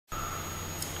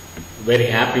Very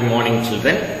happy morning,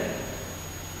 children.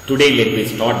 Today let me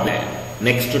start the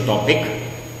next topic,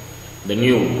 the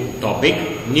new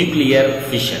topic, nuclear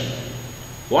fission.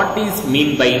 What is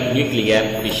mean by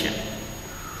nuclear fission?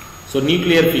 So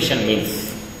nuclear fission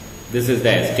means, this is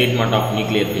the statement of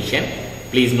nuclear fission.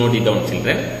 Please note it down,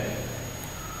 children.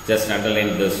 Just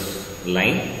underline this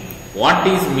line. What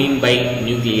is mean by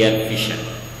nuclear fission?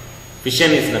 Fission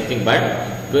is nothing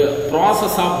but the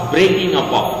process of breaking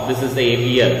up of, this is the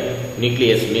heavier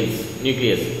nucleus, means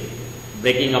nucleus,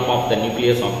 breaking up of the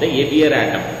nucleus of the heavier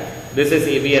atom. This is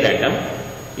heavier atom.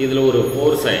 Idhula oru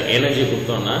force energy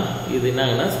kuduthona idu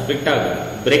enna split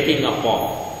aagudhu, breaking up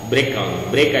of, break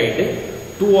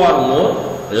aayittu two or more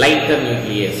lighter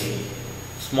nucleus,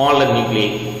 smaller nuclei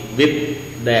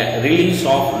with the release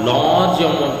of large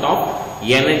amount of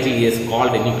energy is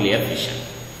called nuclear fission.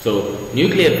 So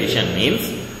nuclear fission means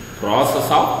process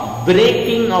of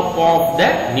breaking up of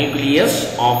the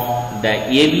nucleus of the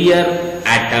heavier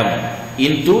atom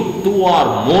into two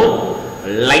or more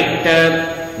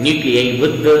lighter nuclei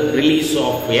with the release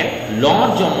of a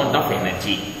large amount of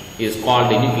energy is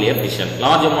called nuclear fission.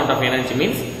 Large amount of energy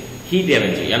means heat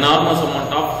energy, enormous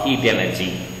amount of heat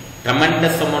energy,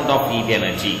 tremendous amount of heat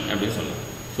energy.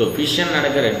 So fission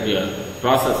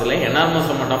process enormous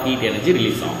amount of heat energy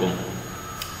release agum.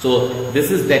 So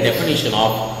this is the definition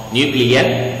of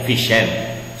nuclear fission.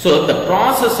 So the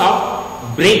process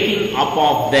of breaking up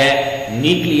of the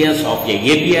nucleus of a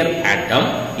heavier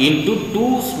atom into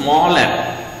two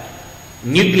smaller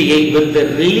nuclei with the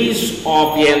release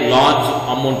of a large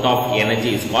amount of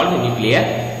energy is called nuclear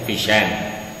fission.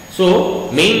 So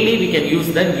mainly we can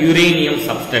use the uranium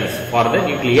substance for the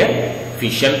nuclear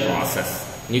fission process.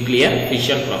 Nuclear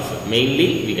fission process.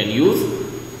 Mainly we can use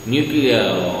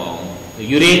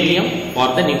uranium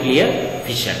for the nuclear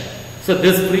fission. So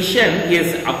this fission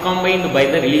is accompanied by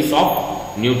the release of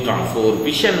neutrons. So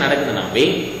fission நடக்குதுனாவே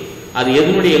அது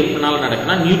எதனுடைய ஹெல்ப்னால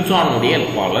நடக்குனா நியூட்ரானுடைய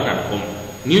ஹெல்ப்பால நடக்கும்.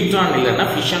 Neutron இல்லனா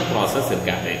fission process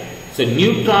இருக்காது. So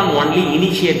neutron only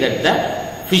initiated the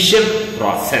fission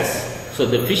process. So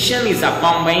the fission is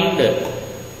accompanied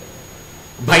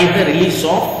by the release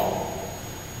of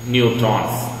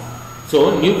neutrons. So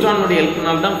neutron உடைய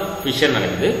ஹெல்ப்னால தான் fission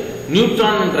நடக்குது.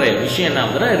 Neutron என்ற விஷயம்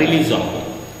என்னன்னா ரிலீஸ் ஆகும்.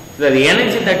 So the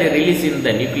energy that is released in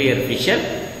the nuclear fission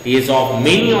is of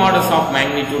many orders of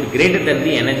magnitude greater than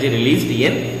the energy released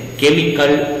in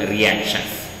chemical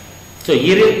reactions. So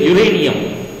uranium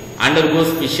undergoes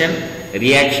fission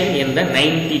reaction in the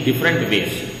 90 different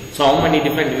waves. So how many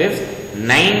different waves?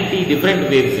 90 different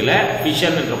waves la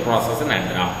fission என்ற process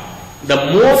நடக்குது. The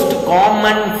most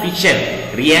common fission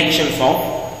reactions of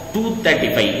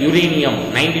 235 uranium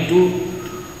 92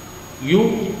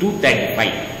 U235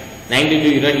 92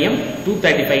 uranium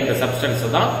 235 இந்த substance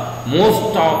தான்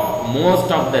most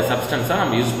of the substance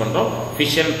நம்ம use பண்றோம்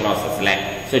fission processல.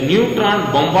 So neutron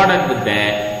bombarded with the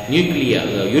nuclear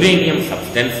uranium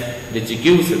substance which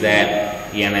gives the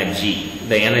energy.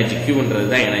 The energy Q ன்றது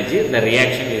தான் energy. The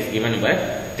reaction is given by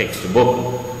textbook.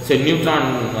 So neutron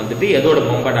வந்துட்டு எதோட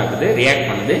bombard ஆகுது, react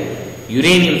பண்ணுது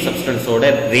uranium substance ஓட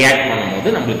react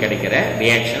பண்ணும்போது நமக்கு கிடைக்கிற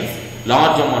reactions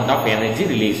large amount of energy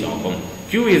release ஆகும்.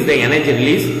 Q is the energy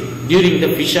release during the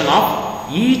fission of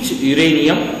each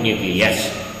uranium nucleus.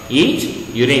 Each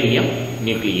uranium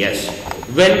nucleus.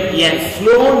 When a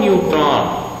slow neutron,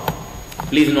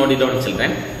 please note it down,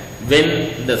 children. When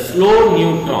the slow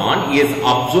neutron is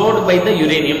absorbed by the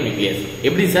uranium nucleus.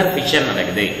 எப்படி sir fission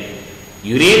நடக்குது?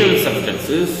 Uranium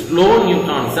substances slow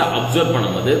neutrons absorb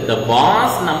பண்ணும்போது the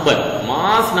mass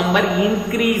number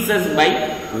increases by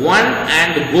 1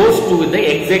 and goes to the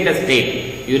excited state.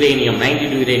 Uranium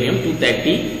 92 uranium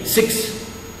 236.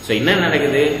 So என்ன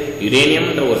நடக்குது? uranium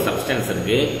என்ற ஒரு substance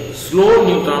இருக்கு. slow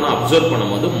neutron absorb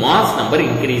பண்ணும்போது mass number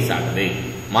increase ஆகுது.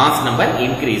 mass number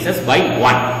increases by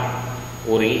 1.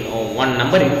 ஒரு 1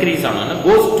 number increase ஆனோனா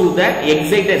goes to the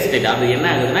excited state. அது என்ன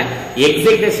ஆகுதுன்னா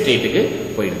excited state க்கு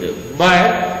போயிடுது. But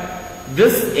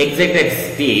this excited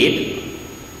state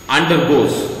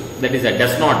undergoes, that is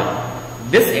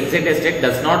this excited state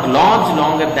does not last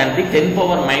longer than the 10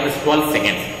 power minus 12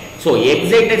 seconds. So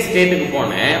excited state க்கு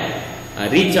போன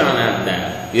reach ஆன அந்த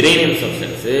uranium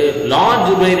substance large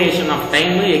duration of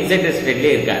time excited state ல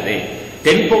இருக்காது.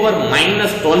 10 power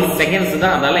minus 12 seconds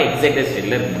தான் அதால excited state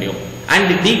ல இருக்க முடியும். And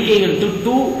decay into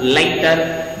two lighter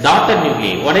daughter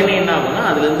nuclei. உடனே என்ன ஆகும்னா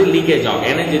அதுல இருந்து லீக்கேஜ் ஆகும்,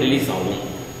 எனர்ஜி ரிலீஸ் ஆகும்.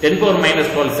 10 power minus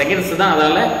 12 seconds தான்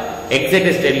அதால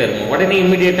excited state ல இருக்கும். உடனே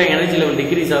immediate எனர்ஜி லெவல்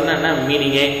டிக்ரீஸ் ஆகுதுன்னா என்ன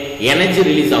மீனிங்? எனர்ஜி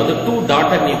ரிலீஸ் ஆகுது two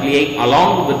daughter nuclei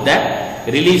along with the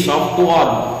release of 2 or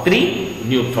 3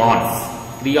 neutrons.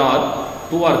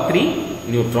 2 or 3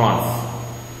 neutrons.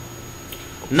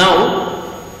 Now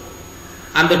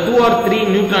and the 2 or 3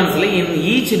 neutrons in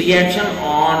each reaction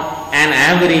on an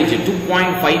average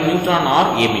 2.5 neutron are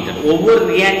emitted. Over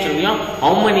reaction,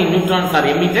 how many neutrons are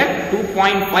emitted?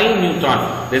 2.5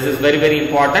 neutrons. This is very, very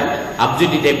important.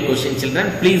 Objective type question,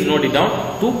 children. Please note it down.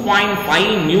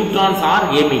 2.5 neutrons are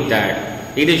emitted.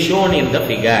 It is shown in the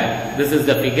figure. This is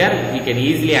the figure. We can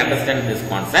easily understand this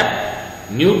concept.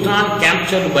 Neutron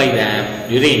captured by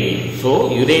the uranium.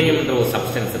 So, uranium is a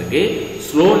substance.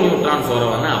 Slow neutrons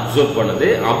absorb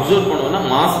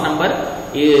mass number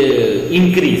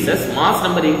increases. Mass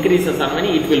number increases how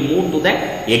many? It will move to the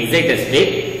excited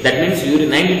state. That means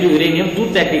 92 uranium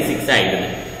 236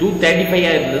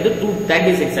 235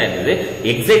 236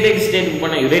 excited state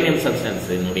uranium substance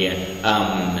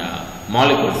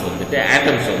molecules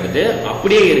atoms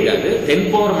அப்படியே இருக்காது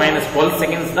 10 power minus 12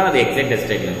 seconds தான் அது excited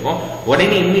ஸ்டேட்ல இருக்கும்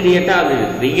உடனே இமிடியேட்டா அது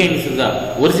ரிகைன்ஸ்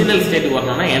original ஸ்டேட்டுக்கு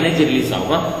வரணும்னா எனர்ஜி ரிலீஸ்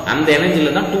ஆகும் அந்த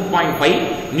எனர்ஜில தான் 2.5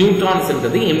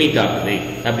 நியூட்ரான்ஸ்ன்றது எமிட் ஆகுது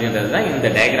அப்படின்றது தான் இந்த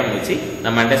டயகிராம் வச்சு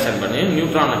நம்ம அண்டர்ஸ்டாண்ட் பண்ணணும்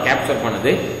நியூட்ரானை கேப்சர்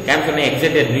பண்ணுது கேப்சர் பண்ணி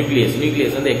எக்ஸைட்டட்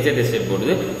நியூக்ளியஸ் வந்து எக்ஸைட்டட் ஸ்டேட்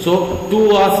போடுது சோ 2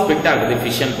 ஆ ஸ்பிளிட் ஆகுது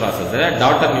ஃபிஷன் processல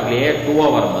டாட்டர் நியூக்ளியை 2 ஆ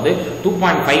வரும்போது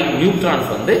 2.5 நியூட்ரான்ஸ்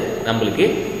வந்து நமக்கு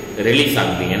release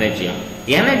ஆகுது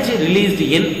energy released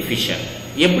in fission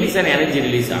எப்படி சார் energy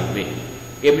release ஆகுது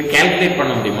எப்படி calculate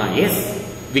பண்ண முடியுமா yes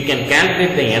we can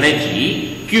calculate the energy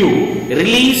Q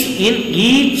released in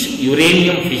each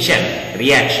uranium fission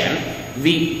reaction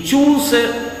we choose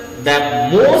the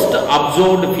most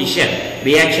absorbed fission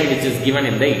reaction which is given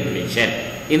in the equation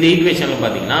இந்த equationல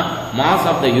பாத்தீங்கன்னா mass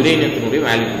of the uranium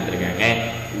value கொடுத்திருக்காங்க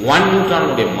 1 neutron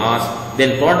உடைய mass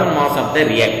then total mass of the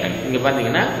reactant இங்க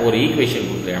பாத்தீங்கன்னா ஒரு equation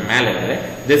கொடுத்திருக்காங்க மேல இருக்கு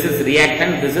this is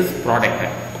reactant this is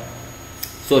productant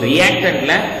so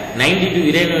reactantல 92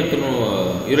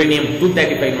 uranium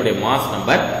 235 உடைய mass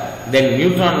number then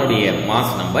neutron உடைய mass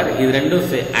number இது ரெண்டும்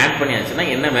ஆட் பண்ணியாச்சுனா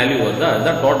என்ன வேல்யூ வருதோ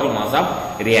அதுதான் total mass of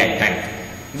reactant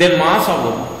then mass of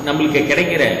நமக்கு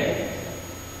கிடைக்கிற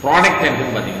productant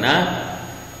பாத்தீங்கன்னா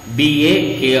BA,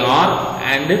 KR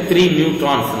and 3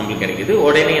 neutrons நமக்கு கிடைக்குது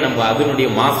உடனே நம்ம அதனுடைய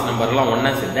mass number எல்லாம்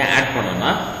ஒண்ணா சேர்த்து ஆட்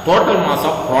பண்ணோம்னா total mass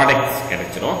of products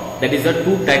கிடைச்சிரும் that is a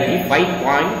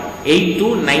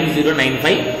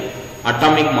 235.829095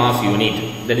 atomic mass unit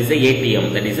that is a ATM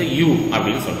that is a U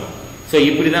அப்படினு சொல்றோம் சோ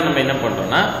இப்படி தான் நம்ம என்ன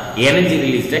பண்றோம்னா எனர்ஜி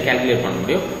ரிலீஸ்ட கால்குலேட் பண்ண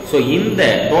முடியும் சோ இந்த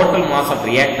total mass of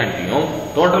reactantையும்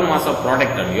total mass of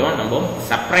productையும் நம்ம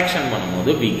சப்ட்ராக்ஷன்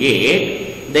பண்ணும்போது we get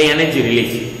the energy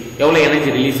release எவ்வளவு எனர்ஜி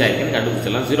ரிலீஸ் ஆயிருக்குன்னு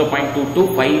கண்டுபிடிச்சலாம்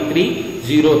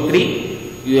 0.225303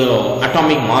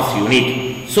 atomic mass unit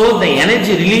so the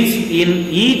energy released in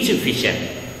each fission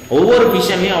ஒவ்வொரு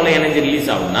ஃபிஷன்லயும் எவ்வளவு எனர்ஜி ரிலீஸ்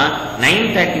ஆகும்னா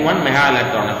 931 mega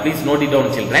electron please note it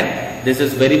down children this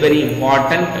is very very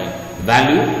important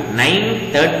value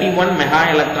 931 mega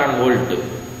electron volt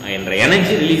என்ற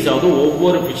energy release ஆகுது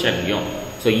ஒவ்வொரு ஃபிஷன்லயும்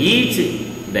so each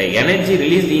the energy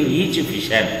released in each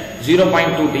fission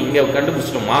 0.22 இங்க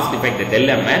கண்டுபிடிச்சோம் mass defect del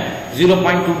m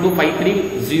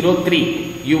 0.225303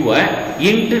 u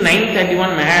into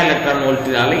 931 mega electron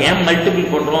வோல்ட்டால m multiple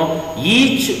பண்றோம்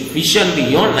each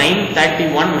fissionலயும்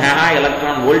 931 mega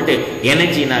electron volt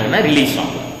energy நாகனா release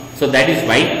ஆகும் so that is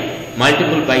why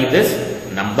multiple by this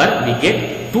number we get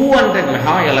 200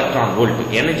 mega electron volt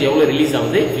energy எவ்வளவு release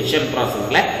ஆகுது fission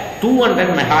processல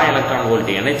 200 mega electron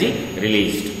volt energy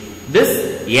released this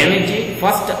energy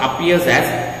first appears as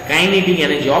kinetic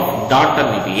energy of daughter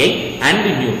nuclei and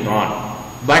neutron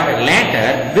but later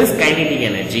this kinetic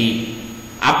energy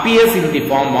appears in the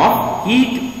form of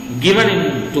heat given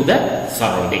into the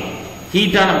surrounding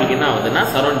heat நமக்கு என்ன ஆகுதுன்னா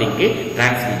surrounding க்கு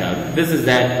transmit ஆகுது this is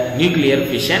the nuclear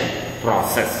fission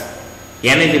process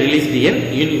energy released in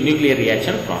nuclear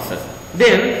reaction process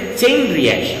then chain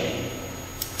reaction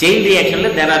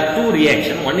there are two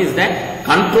reactions one is the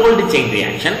controlled chain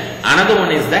reaction another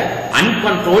one is the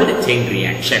uncontrolled chain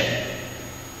reaction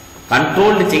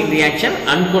controlled chain reaction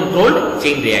uncontrolled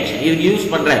chain reaction இது use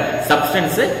பண்ற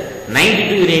substance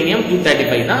 92 uranium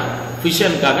 235 தான்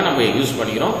fission காக நம்ம use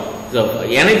பண்ணிக்கிறோம் so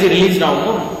energy released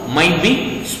ஆகும் might be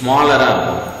smaller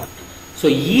ஆகும் so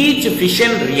each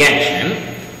fission reaction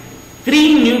 3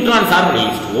 neutrons are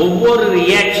released ஒவ்வொரு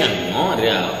ரியாக்ஷனும்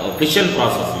fission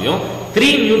processலயும் 3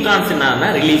 neutrons என்னன்னா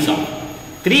ரிலீஸ் ஆகும்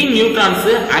 3 neutrons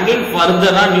again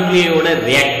further nucleoid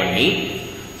react பண்ணி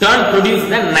turn produce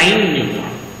the 9 neutron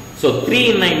so 3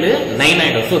 9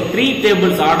 ஆயிடும் so 3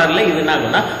 tables orderல இது என்ன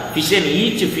ஆகும்னா fission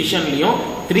each fissionலயும்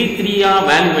 3 3 ஆ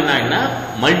வேல்யூ என்ன ஆகும்னா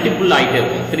மல்டிபிள் ஆயிட்டே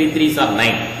இருக்கும் 3 3s are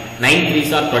 9 9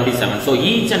 3s are 27 so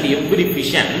each and every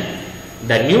fission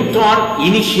the neutron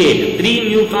initiate 3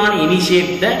 neutron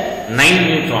initiate the 9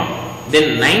 neutron then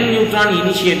 9 neutron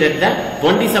initiated the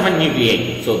 27 nuclei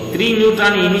so 3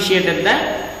 neutron initiated the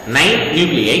 9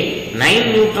 nuclei,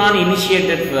 9 neutron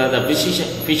initiated the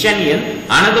fission in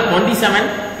another 27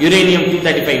 uranium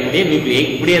 235 nuclei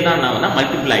இப்படியே தான் நான்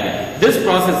multiply ஆகும். This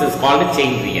process is called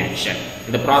chain reaction.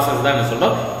 இந்த process தான் என்ன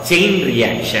சொல்றோம் chain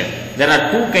reaction. There are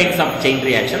two kinds of chain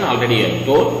reaction already I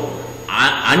told.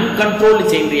 Uncontrolled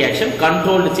chain reaction,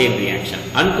 controlled chain reaction.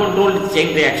 Uncontrolled chain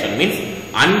reaction means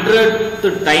 100th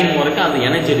time வரைக்கும் அந்த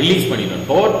energy release பண்ணிடும்.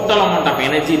 Total amount of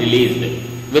energy released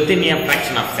within a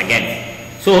fraction of seconds.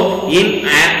 So in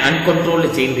an uncontrolled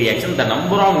chain reaction, the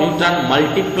number of neutron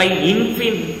multiply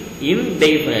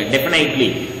indefinitely.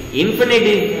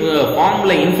 Infinity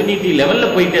formula infinity level la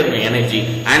poite irukku energy,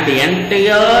 and the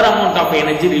entire amount of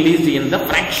energy released in the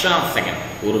fraction of second.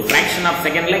 Or fraction of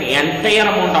second la entire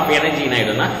amount of energy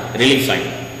naiduna release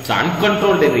agum. So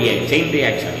uncontrolled chain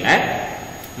reaction la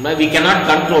we cannot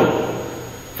control.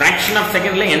 Fraction of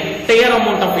second la entire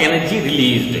amount of energy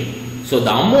released. So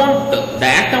the amount, the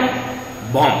atom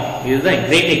bomb is a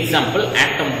great example.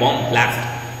 Atom bomb blast.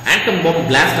 Atom bomb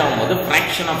blast ஆகும்போது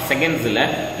fraction of seconds ல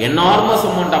enormous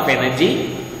amount of energy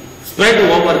spread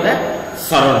over the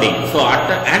surrounding. So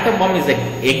atom bomb is an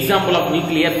example of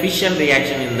nuclear fission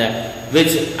reaction in the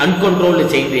which uncontrolled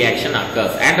chain reaction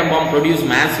occurs. Atom bomb produce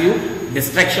massive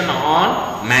destruction on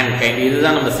mankind.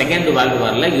 இதுதான் நம்ம second world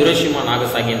வார்ல Hiroshima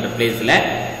Nagasaki என்ற பிளேஸ்ல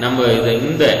நம்ம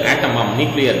இந்த ஆட்டம் bomb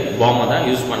nuclear பாம்பை தான்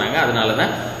use பண்ணாங்க. அதனால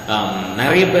தான்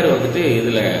நிறைய பேர் வந்துட்டு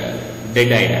இதுல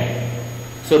டெட் ஆயிட்டாங்க.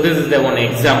 So this is the one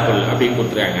example அப்படின்னு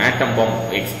கொடுத்துருக்காங்க ஆட்டம் பாம்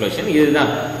எக்ஸ்ப்ளோஷன்.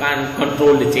 இதுதான்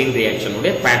கண்ட்ரோல்டு செயின் ரியாக்ஷன்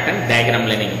உடைய பேட்டர்ன்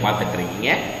டயக்ராம்ல நீங்க பார்த்துட்டு இருக்கீங்க.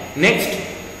 நெக்ஸ்ட்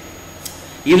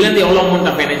இதுல இருந்து எவ்வளவு அமௌண்ட்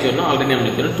ஆஃப் எனர்ஜி வரும் ஆல்ரெடி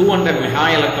நமக்கு தெரியும். 200 mega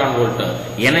electron volt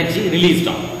energy released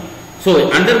ஆகும். So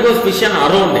undergoes fission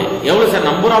around எவ்வளவு sir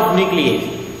number of nucleus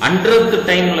 100th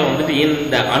டைம்ல வந்துட்டு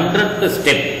இந்த 100th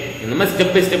ஸ்டெப் இந்த மாதிரி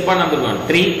ஸ்டெப் பை ஸ்டெப்பா நடந்துருவாங்க.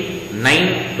 3 9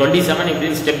 27 இப்படி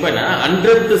ஸ்டெப் பண்ண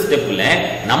 100th ஸ்டெப்ல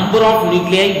number of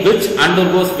நியூக்ளியை which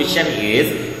undergoes fission is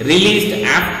released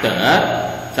after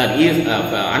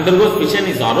undergoes fission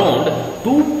is around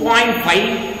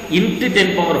 2.5 into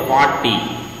 10 power 40.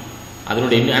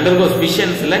 அதனுடைய undergoes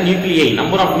fissionsல நியூக்ளியை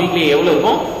நம்பர் ஆஃப் நியூக்ளியை எவ்வளவு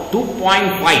இருக்கும்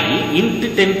 2.5 into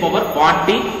 10 power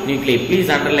 40 nuclei. Please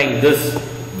underline this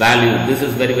value. This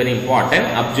is very very important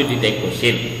objective type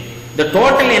question. The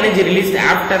total energy released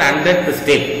after 100th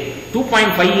step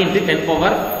 2.5 into 10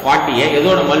 power 40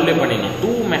 எதோட multiply பண்ணினோம்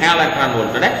 2 mega electron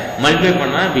வோல்ட்டோட multiply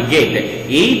பண்ணா we get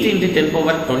 8 into 10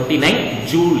 power 29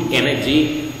 joule energy.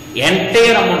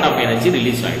 Entire amount of energy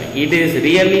released ஆயிடும். It is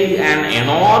really an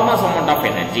enormous amount of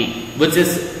energy which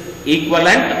is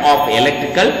equivalent of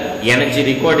electrical energy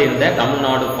required in the Tamil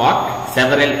Nadu for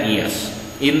several years.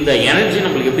 இந்த energy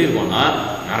நம்மளுக்கு எப்படி இருக்கும்னா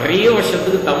நிறைய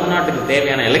வருஷத்துக்கு தமிழ்நாட்டுக்கு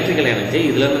தேவையான electrical energy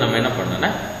இதுல இருந்து நம்ம என்ன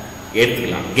பண்ணோம்னா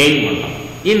எடுத்துக்கலாம், கெயின் பண்ணலாம்.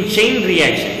 In chain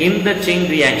reaction, in the chain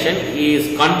reaction is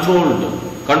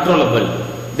controllable,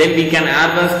 then we can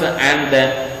harvest and the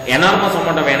enormous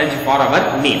amount of energy for our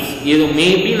needs. இது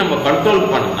மேபி நம்ம கண்ட்ரோல்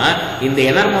பண்ணா இந்த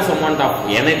enormous amount of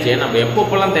energy நம்ம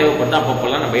எப்பப்பெல்லாம் தேவைப்படுதோ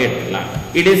அப்பப்பெல்லாம் நம்ம எடுத்துக்கலாம்.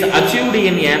 It is achieved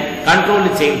in a controlled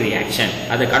chain reaction.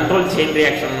 அது controlled chain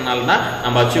reactionனால தான்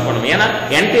நம்ம அச்சீவ் பண்ணுவோம். ஏன்னா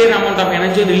entire amount of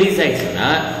energy release ஆயிடுச்சுன்னா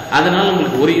அதனால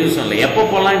உங்களுக்கு ஒரு யூஸ் இல்லை.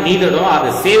 எப்பப்பெல்லாம் நீடடோ அதை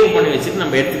சேவ் பண்ணி வச்சுட்டு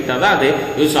நம்ம எடுத்துக்கிட்டா தான் அது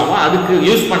யூஸ் ஆகும். அதுக்கு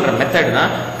யூஸ் பண்ற மெத்தட்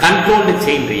தான் controlled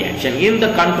chain reaction. In the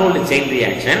controlled chain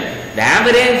reaction, the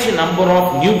average number of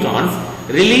neutrons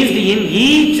released in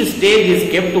each stage is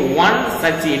kept one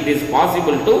such it is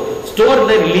possible to store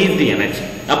the released energy.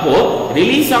 அப்போ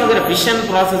release ஆகுற fission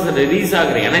process release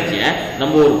ஆகுற எனர்ஜியை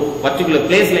நம்ம ஒரு particular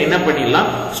பிளேஸ்ல என்ன பண்ணிடலாம்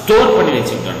store பண்ணி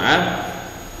வச்சுக்கிட்டோம்னா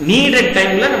needed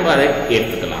timeல நம்ம அதை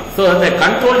எடுத்துக்கலாம். So the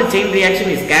controlled chain reaction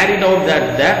is carried out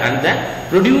and the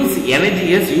produce energy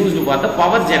is used for the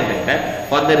power generator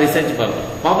for the research purpose.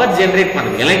 Power generate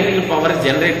பண்றது electrical power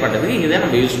generate பண்றதுக்கு இதை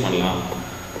நம்ம யூஸ் பண்ணலாம்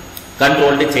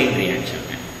controlled chain reaction.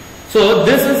 So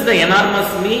this is the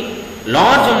enormously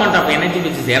large amount of energy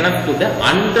which is enough to the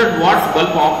 100 watts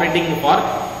bulb operating for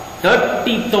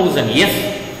 30,000 years.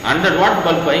 100 watt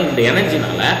bulb இந்த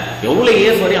எனர்ஜினால எவ்வளவு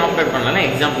years வரை operate பண்ணலாம்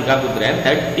எக்ஸாம்பிளுக்காக கொடுக்குறேன்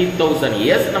 30,000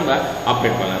 இயர்ஸ் நம்ம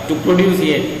ஆபரேட் பண்ணலாம் to produce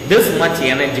this much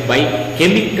energy by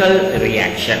chemical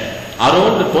reaction.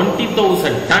 Around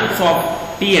 20,000 tons of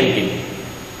TNT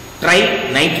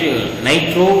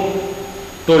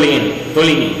nitrotoluene.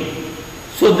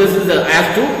 So this is has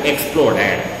to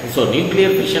exploded. So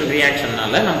nuclear fission reaction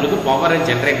நால நமக்கு பவரை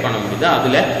ஜெனரேட் பண்ண முடியுது.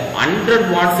 அதுல 100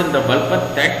 watts என்ற பல்பை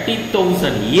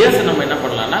 30,000 years நம்ம என்ன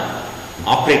பண்ணலாம்னா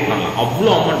ஆபரேட் பண்ணலாம்.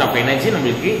 அவ்வளவு அமௌண்ட் ஆஃப் எனர்ஜி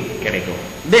நமக்கு கிடைக்கும்.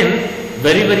 Then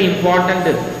very very important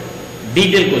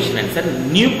detail question answer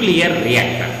nuclear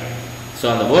reactor. So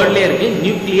அந்த வேர்ட்லயே இருக்கு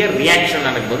nuclear reaction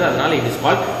நடக்குது. அதனால it is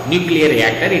called nuclear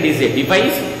reactor. It is a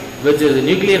device which is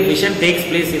nuclear fission takes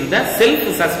place in the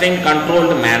self-sustained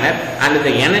controlled manner, and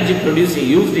the energy produced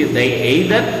used is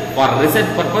either for research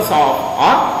purpose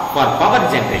or for power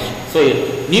generation. So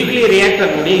nuclear reactor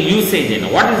usage.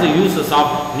 What is the uses of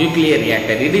nuclear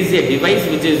reactor? It is a device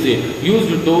which is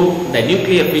used to the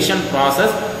nuclear fission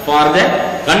process for the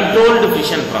controlled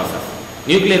fission process.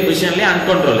 Nuclear fission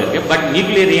uncontrolled, but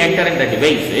nuclear reactor and the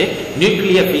device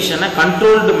nuclear fission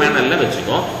controlled manner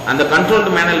and the controlled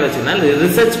manner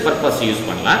research purpose use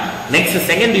pannalam. Next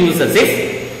second uses is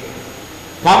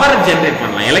power generate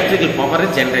pannalam, electrical power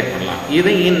generate pannalam. This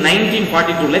in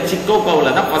 1942 la Chicago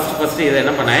la da first idu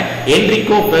enna panna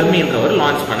Enrico Fermi endravaru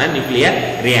launch panna nuclear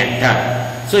reactor.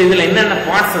 So idhula enna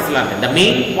parts la irukku, the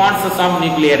main parts of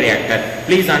nuclear reactor,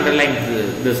 please underline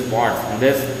this parts,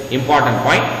 this important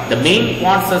point. The main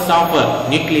parts of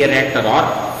nuclear reactor are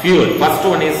fuel. First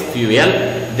one is fuel,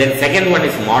 then second one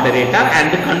is moderator and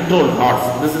the control rods.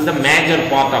 This is the major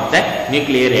part of the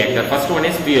nuclear reactor. First one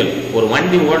is fuel. Or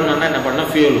vandi odnona enna panna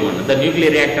fuel one, the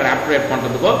nuclear reactor operate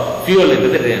பண்றதுக்கு fuel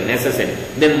is necessary.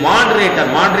 Then moderator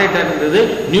is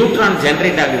neutron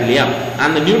generate ஆகுது இல்லையா,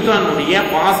 அந்த neutron உடைய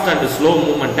fast and slow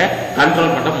movement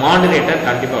control பண்ண moderator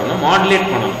கண்டிப்பா வரணும், modulate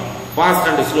பண்ணணும். Fast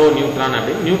and slow neutron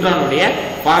அப்படி நியூட்ரான் உடைய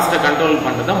fast கண்ட்ரோல்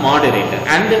பண்றது moderator.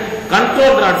 And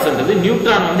control rods ன்றது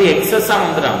நியூட்ரான் வந்து எக்ஸஸா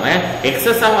வந்துடாம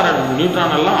எக்ஸஸா வர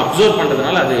நியூட்ரான் எல்லாம் அப்சர்வ்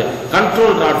பண்றதுனால அது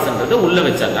control rods ன்றது உள்ள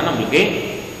வச்சாதான் நமக்கு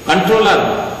கண்ட்ரோலா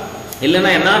இருக்கும். இல்லனா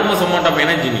enormous amount of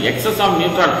energy, excess of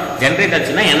neutron generate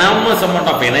ஆச்சுனா enormous amount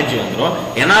of energy வந்துரும்.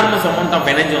 enormous amount of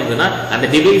energy வந்துனா அந்த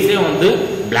டிவைஸே வந்து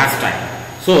blast ஆகும்.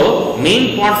 So main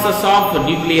parts of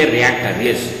nuclear reactor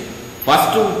is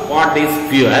first part is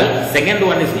fuel, second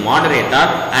one is moderator,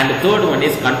 and third one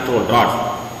is control rods.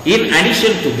 In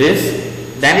addition to this,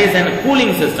 there is a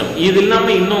cooling system. This is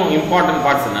the important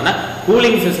parts.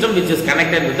 Cooling system which is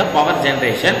connected with the power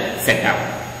generation setup.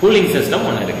 Cooling system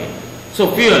one irukku. So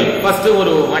fuel first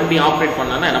ஒரு வண்டி operate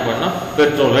பண்ணனும்னா என்ன பண்ணனும்,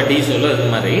 petrol diesel இது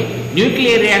மாதிரி.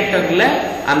 Nuclear ரியாக்டர்ல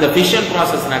அந்த fission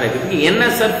process நடக்குதுக்கு என்ன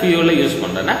sir fuel use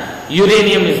பண்றோம்னா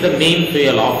uranium is the main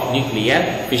fuel of nuclear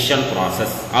fission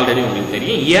process. Already உங்களுக்கு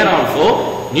தெரியும். Here also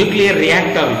nuclear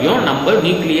reactorலயும் நம்ம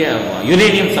nuclear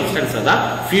uranium substance தான்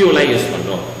fuel-ஆ யூஸ்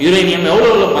பண்றோம். uranium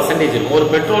எவ்வளவு percentage இருக்கும், ஒரு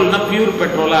பெட்ரோல்னா பியூர்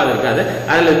பெட்ரோலா இருக்காது,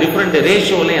 அதுல டிஃபரண்ட்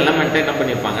ரேஷியோல எலிமெண்ட் என்ன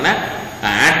பண்ணிருப்பாங்கன்னா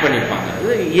add பண்ணிருப்பாங்க.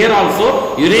 Here also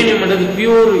uranium is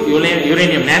pure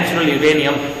uranium, natural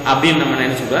uranium அப்படி நம்ம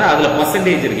நினைச்சுக்கிறோம். அதுல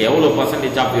percentage இருக்கு, எவ்வளவு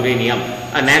percentage of uranium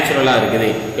நேச்சுரலா இருக்குது,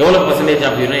 எவ்வளவு percentage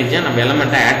of uranium நம்ம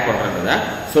element add பண்றோம்ன்றத.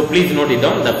 So please note it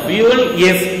down. The fuel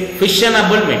is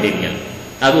fissionable material.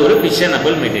 அது ஒரு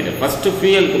fissionable material. First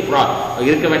fuel க்கு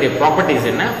இருக்க வேண்டிய ப்ராப்பர்ட்டீஸ்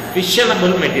என்ன,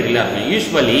 fissionable material இருக்கு.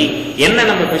 யூசுவலி என்ன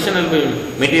நம்ம fissionable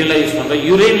material யூஸ் பண்றோம்,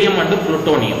 uranium and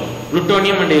plutonium.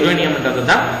 plutonium and uranium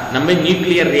தான் நம்ம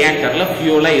நியூக்ளியர் ரியாக்டர்ல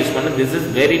ஃபியூலா யூஸ் பண்ணோம். This is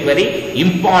very very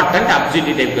important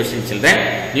objective type question children.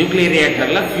 Nuclear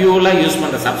ரியாக்டர்ல ஃபியூலா use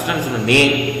பண்ற substance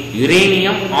name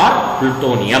uranium or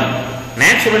plutonium.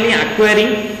 Naturally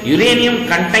occurring uranium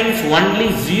contains only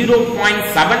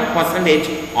 0.7%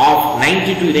 of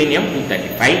 92 uranium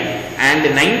 235 and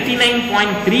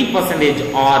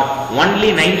 99.3% or only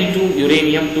 92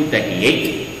 uranium 238.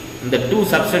 The two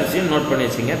substances note பண்ணி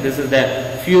வச்சீங்க. This is the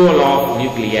fuel of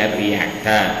nuclear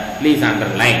reactor. Please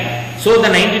underline. So the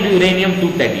 92 uranium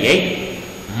 238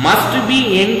 must be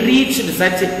enriched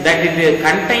such that it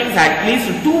contains at least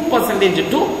 2%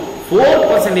 to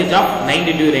 4% of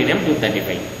 92 uranium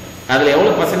 235. அதுல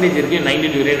எவ்வளவு percentage இருக்கு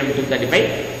 92 uranium 235,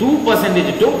 2%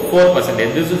 to 4%.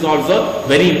 This is also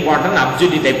very important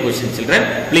objective type question children.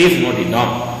 Please note it down.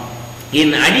 In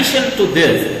addition to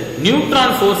this, neutron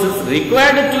source is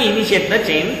required to initiate the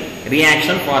chain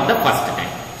reaction for the first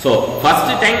time. So first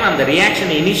time அந்த reaction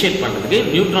initiate பண்றதுக்கு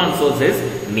neutron source is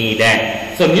needed.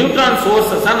 So neutron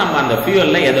sources நம்ம அந்த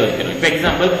fuelல எதை வைக்கணும். For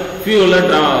example fuel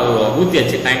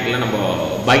ஊத்தியாச்சு டேங்க்ல நம்ம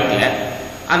பைக்ல,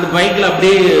 அந்த பைக்ல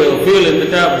அப்படியே fuel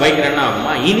இருந்துட்டா பைக் ரன்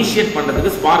ஆகுமா, இனிஷியேட்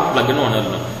பண்றதுக்கு ஸ்பார்க் பிளக்னு ஒன்னு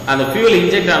இருக்கணும். அந்த fuel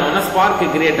இன்ஜெக்ட் ஆனோம்னா ஸ்பார்க்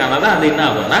கிரியேட் ஆனாதான் அது என்ன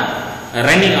ஆகும்னா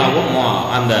ரன்னிங் ஆகும்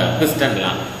அந்த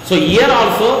பிஸ்டன்லாம். So here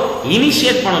also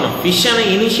initiate பண்ணணும், fission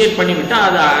initiate பண்ணிவிட்டா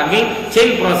அது again chain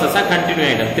process continue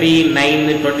ஆயிடும். 3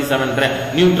 9 27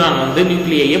 நியூட்ரான் வந்து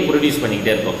நியூக்ளியை ப்ரொடியூஸ்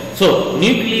பண்ணிட்டே இருக்கும். So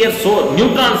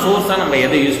neutron source நம்ம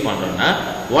எதை யூஸ் பண்றோம்னா,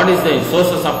 what is the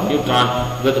sources of neutron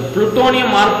with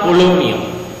plutonium or polonium.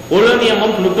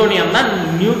 பொலோனியமும் plutonium தான்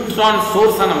நியூட்ரான்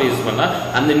சோர்ஸா நம்ம யூஸ் பண்றோம்.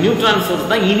 அந்த நியூட்ரான் சோர்ஸ்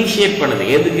தான் இனிஷியேட் பண்ணுது,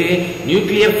 எதுக்கு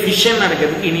நியூக்ளியர் ஃபிஷன்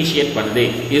நடக்கிறதுக்கு இனிஷியேட் பண்ணுது.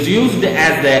 is used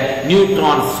as the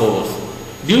neutron source.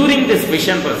 During this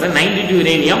fission process 92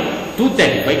 uranium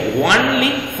 235 only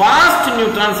fast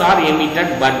neutrons are emitted,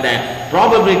 but the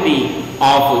probability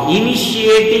of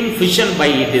initiating fission by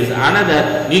it is another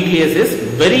nucleus is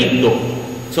very low.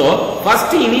 So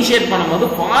first initiate பண்ணும்போது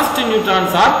fast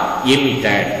neutrons are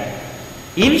emitted.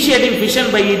 Initiating fission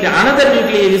by it another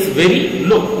nuclei is very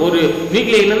low. ஒரு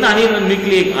nuclei இருந்து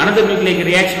another nuclei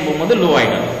reaction போகும்போது low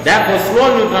ஆயிடும். Therefore slow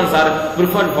neutrons are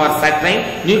preferred for certain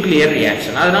nuclear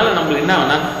reaction. அதனால நமக்கு என்ன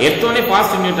ஆனா எத்தனை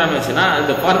fast neutron வச்சுனா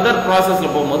அந்த further processல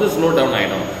போகும்போது slow down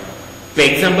ஆயிடும். For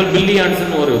example billiards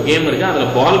னு ஒரு கேம் இருக்கு. அதுல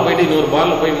பால் போயிட்டு இன்னொரு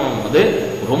பால்ல போய் போகும்போது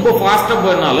ரொம்ப ஃபாஸ்டா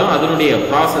போறனாலும் அதனுடைய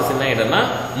process என்ன ஆயிடும்னா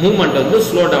மூவ்மென்ட் வந்து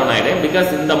ஸ்லோ டவுன் ஆயிடும். because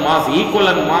இந்த மாஸ்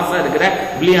ஈக்குவலன்ட் மாஸா இருக்கிற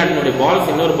பில்லியர்ட்னுடைய பால்ஸ்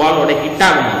இன்னொரு பாலோட ஹிட்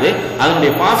ஆகும்போது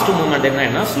அதனுடைய ஃபாஸ்ட் மூவ்மென்ட் என்ன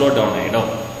ஆயிடும்னா ஸ்லோ டவுன் ஆயிடும்.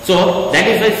 So that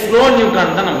is why slow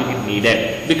neutron தான் நமக்கு needed.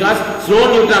 because slow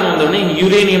neutron வந்தோடனே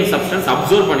uranium substance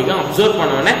absorb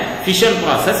பண்ண உடனே fission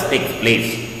process takes place.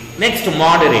 Next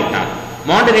moderator.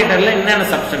 Moderatorல என்னென்ன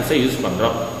substance யூஸ்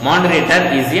பண்றோம்? Moderator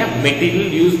is a material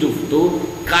used to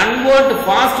convert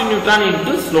fast neutron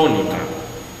into slow neutron.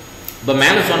 இப்ப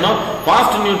மேல சொன்னோம்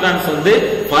fast neutrons வந்து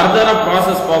ஃபர்தரா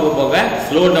process போக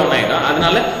slow down ஆயிடும்.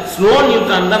 அதனால slow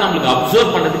neutron தான் நமக்கு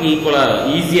அப்சர்வ் பண்றதுக்கு ஈக்குவலா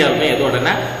ஈஸியா இருக்கும்.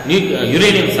 எதோடனா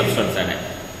uranium substance ஆன.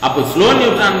 அப்ப slow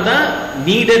neutron தான்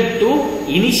needed to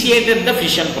initiate the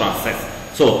fission process.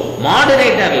 So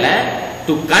moderatorல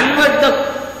to convert the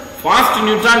fast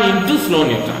neutron into slow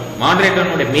neutron. Moderator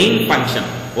node main function.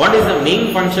 What is the main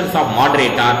functions of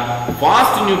moderator?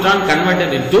 Fast neutron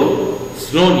converted into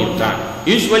slow neutron.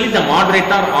 Usually the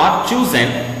moderator are chosen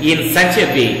in such a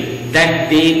way that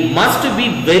they must be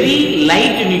very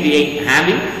light nuclei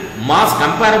having mass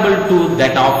comparable to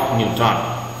that of neutron.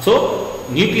 So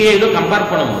nuclei ido compare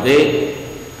பண்ணும்போது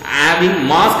having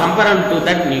mass comparable to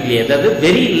that nuclei, that is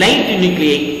very light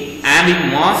nuclei having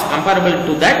mass comparable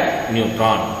to that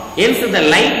neutron. Hence the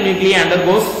light nuclei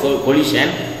undergoes collision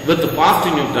with fast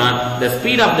neutron. The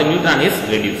speed of the neutron is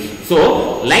reduced. So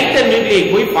lighter nuclei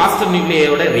போய் faster nuclei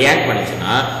ஓட react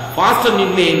பண்ணிச்சுனா faster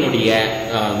nuclei உடைய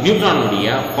neutron உடைய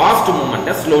fast movement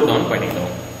slow down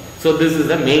பண்ணிடும். So this is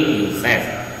the main uses.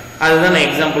 அதுதான் நான்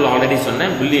example already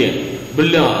சொன்னேன்.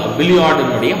 Billiard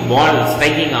உடைய பால்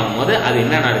striking ஆகும்போது அது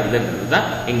என்ன நடக்குதுன்றது தான்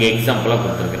இங்க எக்ஸாம்பிளா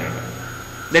கொடுத்திருக்காங்க.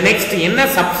 The next என்ன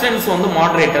substance வந்து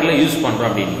moderatorல யூஸ் பண்றோம்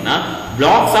அப்படினா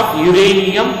blocks of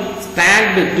uranium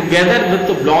stacked together with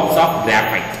blocks of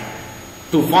graphite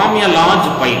to form a large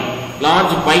pile.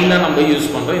 Large pile நம்ம யூஸ்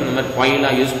பண்றோம். இந்த மாதிரி pile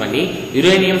யூஸ் பண்ணி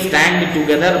uranium stacked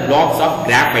together blocks of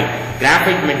graphite.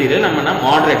 Graphite material நம்ம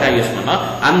moderator யூஸ் பண்ணோம்.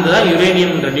 அந்த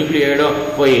uranium என்ற நியூக்ளியோட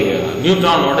போய்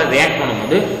நியூட்ரானோட ரியாக்ட்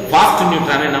பண்ணும்போது fast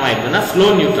neutron என்ன ஆயிடுதுன்னா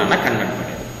slow neutron கன்வெர்ட்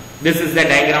பண்ணிடுது. This is the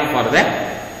diagram for the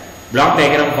block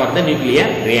diagram for the nuclear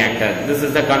reactor. This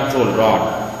is the control rod.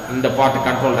 In the part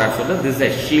control rod சொல்றது this is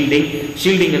a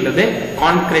shielding என்றது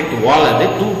concrete wall அது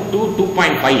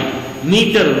 2.5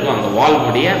 meter இருக்கும் அந்த wall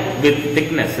உடைய with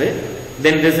thickness.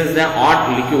 Then this is the hot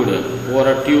liquid or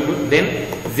a tube, then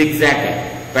zigzag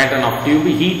pattern of tube,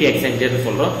 heat exchanger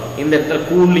சொல்றோம். இந்த இடத்துல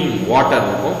cooling water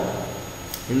இருக்கும்.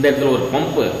 இந்த இடத்துல ஒரு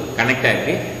பம்ப் கனெக்ட்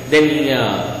ஆயிருக்கு. Then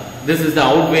this is the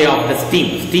outway of the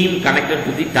steam connected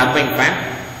to the turbine fan.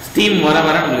 Steam வர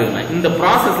நம்மளுக்கு இந்த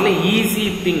ப்ராசஸ்ல ஈஸி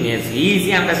திங்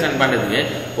ஈஸியா அண்டர்ஸ்டாண்ட் பண்றதுக்கு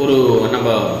ஒரு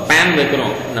நம்ம பேன்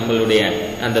வைக்கிறோம். நம்மளுடைய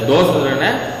அந்த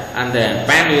தோசை அந்த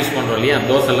பேன் யூஸ் பண்றோம் இல்லையா,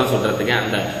 தோசை எல்லாம் சொல்றதுக்கு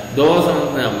அந்த தோசை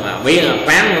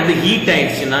பேன் வந்து ஹீட்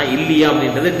ஆயிடுச்சுன்னா இல்லையா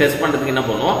அப்படின்றத டெஸ்ட் பண்றதுக்கு என்ன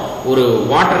பண்ணுவோம், ஒரு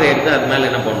வாட்டர் எடுத்து அது மேல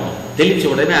என்ன பண்ணுவோம் தெளிச்ச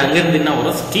உடனே அங்கிருந்து என்ன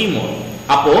வரும் ஸ்டீம் வரும்.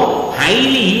 அப்போ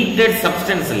ஹைலி ஹீட்டட்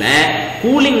சப்ஸ்டன்ஸ்ல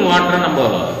கூலிங் வாட்டர் நம்ம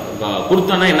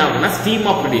கொடுத்தோம்னா என்ன ஆகும்னா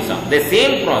ஸ்டீமா ப்ரொடியூஸ் ஆகும். The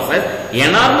same process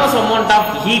enormous amount of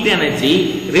heat energy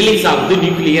release ஆகுது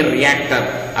நியூக்ளியர் ரியாக்டர்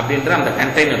அப்படின்ற அந்த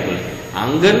கண்டெய்னருக்குள்ள.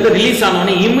 அங்கிருந்து ரிலீஸ்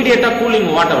ஆனோடனே இமிடியேட்டா கூலிங்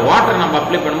வாட்டர் நம்ம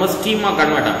அப்ளை பண்ணும்போது ஸ்டீமா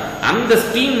கன்வெர்ட் ஆகும். அந்த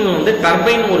ஸ்டீம் வந்து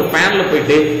டர்பைன் ஒரு ஃபேன்ல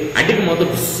போயிட்டு அடிக்கும் போது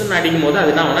புஷ்ன்னு அடிக்கும் போது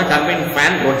அது என்ன ஆகும்னா டர்பைன்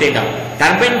ஃபேன் ரொட்டேட் ஆகும்.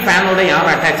 டர்பைன் ஃபேனோட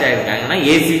யார் attach ஆயிருக்காங்கன்னா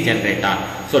AC generator.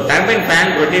 So turbine fan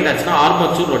rotate ஆச்சுன்னா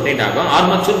armature rotate ஆகும்.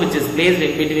 Armature which is placed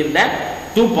in between the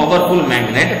two powerful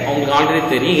magnet. உங்களுக்கு ஆல்ரெடி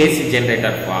தெரியும் AC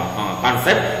generator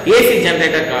concept. AC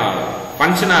generator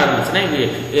function ஆரம்பிச்சுன்னா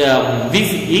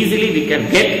easily we can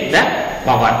get the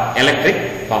power, electric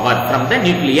power from the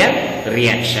nuclear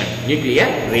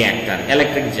reactor,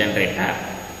 electric generator.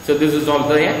 So this is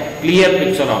also a clear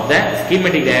picture of the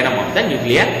schematic diagram of the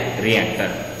nuclear reactor.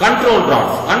 Control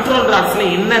rods la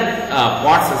enna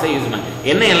parts use panna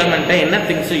enna element enna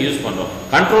things use பண்றோம்.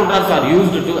 Control rods are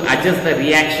used to adjust the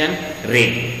reaction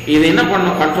rate. இது என்ன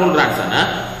பண்ணோம் control rods னா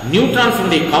neutrons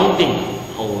உடைய counting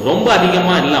ரொம்ப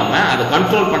அதிகமா இல்லாம அதை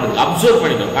கண்ட்ரோல் பண்றதுக்கு அப்சர்வ்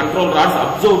பண்ணிடும். Control rods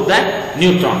absorb the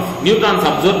neutrons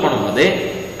observe பண்ணும்போது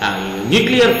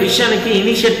நியூக்ளியர் ஃபிஷனுக்கு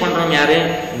இனிஷியேட் பண்றோம் யாரு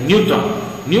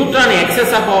நியூட்ரான்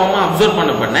எக்ஸஸ் போகாம அப்சர்வ்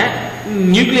பண்ண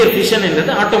nuclear fission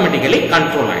என்றது automatically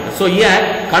control ஆயிடும். So here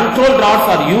control rods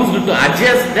are used to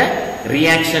adjust the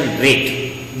reaction rate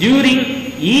during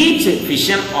each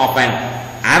fission of an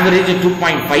average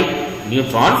 2.5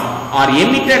 neutrons are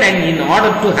emitted and in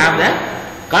order to have the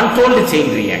controlled chain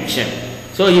reaction.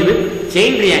 So இது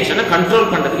chain reaction control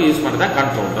பண்றதுக்கு use பண்றதா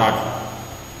control rod.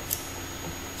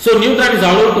 So neutron is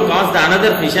allowed to cause the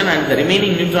another fission and the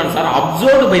remaining neutrons are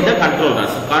absorbed by the control rod.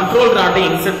 So control rod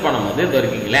insert பண்ணும்போது இது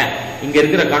இருக்குங்களா, இங்க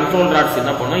இருக்கிற control rods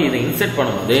என்ன பண்ணும், இதை insert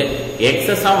பண்ணும்போது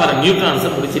excess ஆ வர neutrons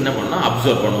பிடிச்சு என்ன பண்ணும்,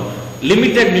 absorb பண்ணும்.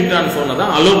 Limited neutrons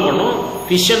ஒன்னதான் allow பண்ணும்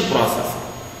fission process.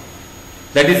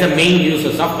 That is the main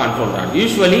uses of control rod.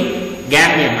 Usually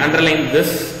gadmium, underline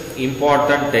this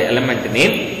important element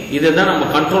name. இதுதான் நம்ம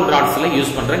control rodsல யூஸ்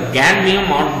பண்ற gadmium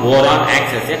or boron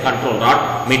acts as a control rod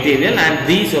material and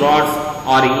these rods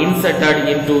are inserted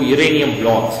into uranium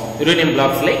blocks. Uranium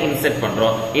blocksல insert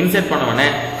பண்றோம். insert பண்ணவனே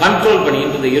control பண்ணி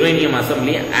into the uranium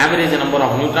assembly average number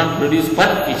of neutrons produced per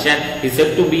fission is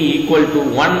said to be equal to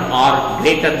 1 or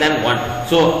greater than 1.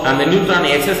 So அந்த neutron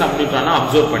excess of neutron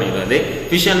absorb பண்ணிடுறது.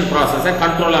 fission process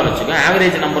control ஆ வச்சுக்க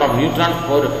average number of neutrons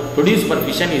produced per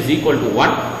fission is equal to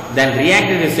 1. Then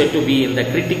reactor is said to be in the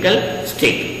critical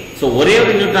state. So ஒரே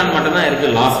ஒரு neutron மட்டும் தான் இருக்கு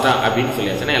லாஸ்டா அப்படினு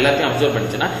சொல்லியாச்சுனா எல்லாத்தையும் observe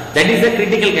பண்ணிச்சுனா that is the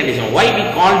critical condition. Why we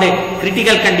called it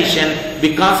critical condition?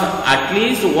 Because at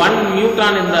least one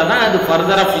neutron இருந்தா தான் அது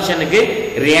further fissionக்கு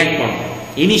react பண்ணும்,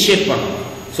 initiate பண்ணும்.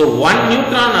 So one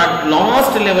neutron at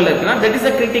last level இருக்குனா that is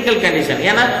the critical condition.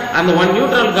 ஏனா அந்த one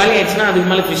neutron காலி ஆயிடுச்சுனா அதுக்கு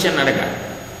மேல fission நடக்காது.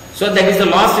 So that is the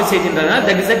last stage in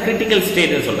that is a critical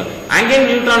state னு சொல்றோம். Again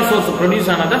neutron source produce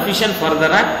ஆனதா fission further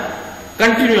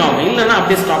continue ஆகும், இல்லனா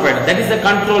அப்படியே ஸ்டாப் ஆயிடும். That is the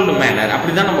controlled manner.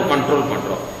 அப்படி தான் நம்ம கண்ட்ரோல்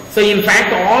பண்றோம். So in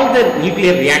fact all the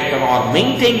nuclear reactor are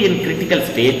maintained in critical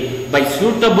state by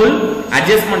suitable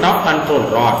adjustment of control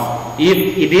rods. If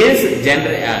it is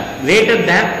greater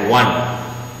than 1,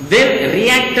 then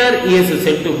reactor is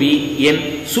said to be in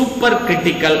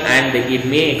supercritical and it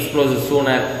may explode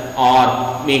sooner or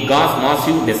may cause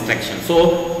massive destruction. So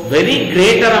very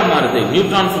greater ஆ மாறுது,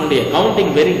 neutrons உடைய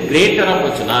counting very greater ஆ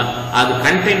போச்சுனா அது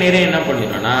கண்டெய்னரே என்ன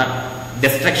பண்ணிடும்னா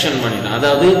destruction பண்ணிடும்,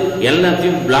 அதாவது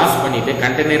எல்லாத்தையும் blast பண்ணிட்டு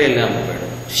கண்டெய்னரே இல்லாம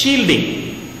போயிடும்.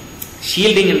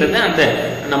 ஷீல்டிங் என்றது அந்த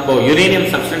நம்ம யுரேனியம்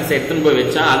சப்ஸ்டன்ஸ் எடுத்துன்னு போய்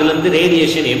வச்சா அதுல இருந்து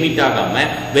ரேடியேஷன் எமிட் ஆகாம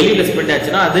வெளியில ஸ்ப்ரெட்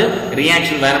ஆச்சுன்னா அது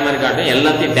ரியாக்ஷன் வேற மாதிரி காட்டும்,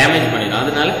 எல்லாத்தையும் டேமேஜ் பண்ணிடும்.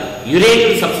 அதனால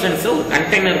யுரேனியம் சப்ஸ்டன்ஸ் ஒரு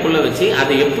கண்டெய்னருக்குள்ள வச்சு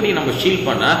அதை எப்படி நம்ம ஷீல்ட்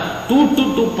பண்ணா 2 to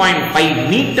 2.5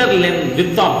 metre length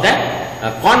with of the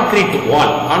concrete wall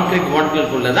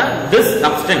kullada this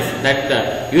substance that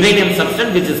uranium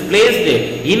substance which is placed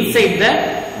inside the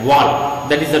wall,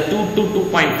 that is the 2 to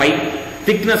 2.5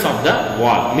 thickness of the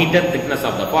wall, meter thickness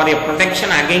of the, for a protection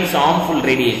against harmful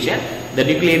radiation the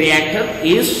nuclear reactor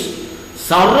is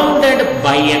surrounded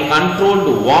by a controlled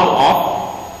wall of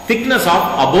thickness of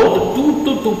about 2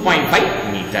 to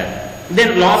 2.5 meter. Then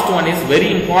last one is very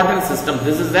important system.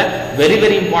 This is a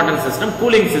very important system,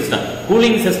 cooling system.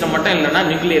 Cooling system மட்டும் இல்லனா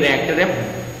nuclear reactor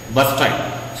burst ஆயிடும்.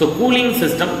 So cooling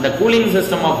system, the cooling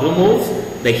system of removes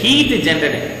the heat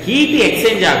generated, heat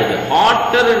exchange ஆகுது,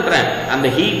 hotter என்ற அந்த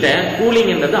heat cooling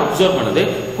என்றது absorb பண்ணுது,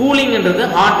 cooling என்றது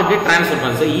hot க்கு transfer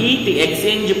பண்ணுது. Heat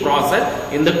exchange process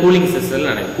in the cooling system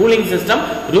நடக்குது. Cooling system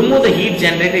remove the heat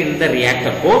generated in the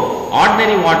reactor core.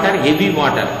 Ordinary water, heavy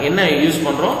water என்ன யூஸ்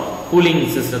பண்றோம் cooling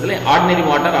system le ordinary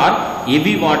water or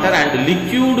heavy water and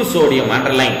liquid sodium,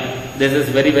 underline this is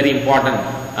very important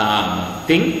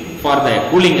thing for the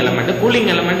cooling element. Cooling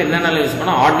element enna use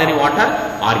panna ordinary water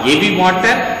or heavy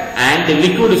water and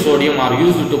liquid sodium are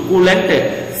used to coolant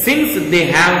since they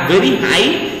have very high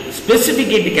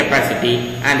specific capacity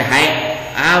and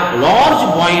have large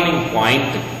boiling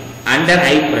point under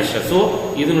high pressure. So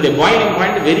இதனுடைய boiling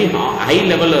point very high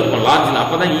level இருக்கும், large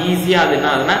அப்பதான் ஈஸியா அது என்ன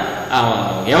ஆகுதுன்னா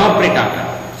evaporate ஆகும்.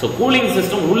 So cooling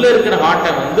system உள்ள இருக்கிற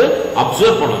ஹாட்டை வந்து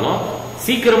அப்சர்வ் பண்ணணும்,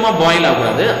 சீக்கிரமா பாயில்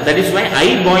ஆகாது. that is why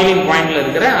high boiling pointல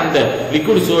இருக்கிற அந்த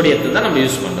liquid sodium தான் நம்ம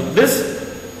யூஸ் பண்றோம். This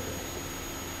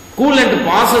coolant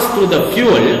passes through the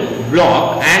fuel block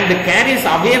and carries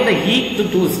away the heat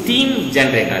to steam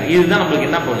generator. இதுதான் நமக்கு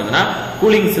என்ன பண்ணுதுன்னா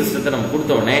கூலிங் சிஸ்டத்தை நம்ம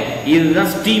கொடுத்த உடனே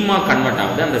இதுதான் ஸ்டீமா கன்வெர்ட்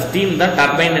ஆகுது. அந்த ஸ்டீம் தான்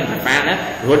டர்பைன் என்ற ஃபேனை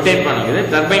ரொட்டேட் பண்ணுது.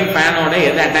 டர்பைன் ஃபேனோட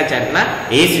எது அட்டாச் ஆகுதுன்னா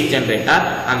ஏசி ஜெனரேட்டர்.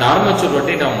 அந்த ஆர்மேச்சர்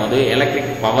ரொட்டேட் ஆகும்போது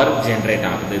எலக்ட்ரிக் பவர் ஜெனரேட்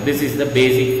ஆகுது. This is the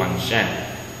basic function.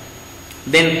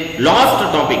 Then last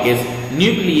topic is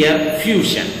nuclear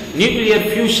fusion. Nuclear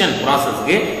fusion process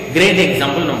ku great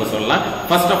example நம்ம சொல்லலாம்.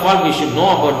 First of all we should know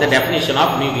about the definition of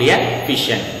nuclear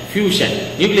fission. fusion.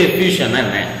 Nuclear fusion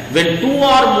when two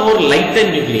or more lighter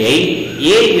nuclei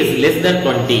A is less than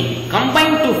 20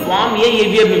 combine to form a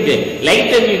heavier nuclei.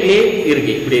 Lighter nuclei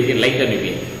irukku ipdi irukku lighter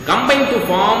nuclei combine to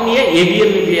form a heavier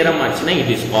nuclear ஆச்சுனா it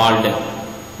is called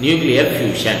nuclear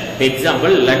fusion. For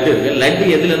example lead இருக்கு. lead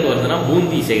எதில இருந்து வருதுனா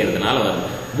பூந்தி செய்யிறதுனால வருது.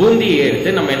 பூந்தியை எடுத்து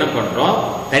நம்ம என்ன பண்றோம்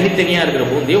தனித்தனியா இருக்கிற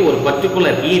பூந்தியை ஒரு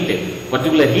பர்టిక్యులர்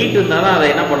ஹீட் இருந்தா தான் அதை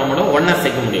என்ன பண்ண முடியும் ஒண்ணா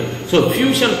சேர்க்க முடியும். சோ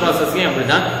ஃபியூஷன் processலயும்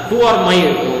அப்படிதான் two or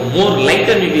more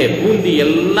lighter nuclei boondi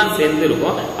எல்லாம் சேர்ந்து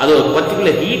இருக்கும். அது ஒரு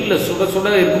பர்టిక్యులர் ஹீட்ல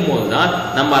சுட இருக்கும்போது தான்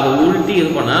நம்ம அதை உருட்டி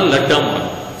இது பண்ணா லட்டா மாறும்.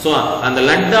 சோ அந்த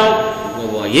லட்டா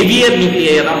heavier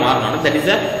nuclei தான் மாறணும். that is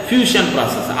a fusion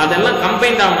process. அதெல்லாம்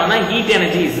கம்பைன்ட் ஆகணும்னா heat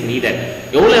energy is needed.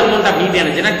 எவ்வளவு amount of heat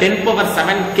energy னா 10 power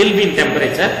 7 kelvin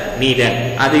temperature needed.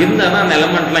 அது இருந்தா தான் அந்த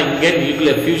எலிமெண்ட்லாம் இங்க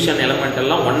nuclear fusion element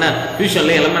எல்லாம் ஒண்ணா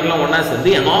fusionல எலிமெண்ட்லாம் ஒண்ணா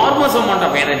சேர்ந்து enormous amount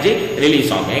of energy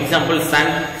release ஆகும். example sun,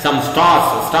 some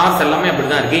stars எல்லாமே அப்படி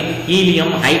தான் இருக்கு.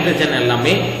 helium, hydrogen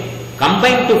எல்லாமே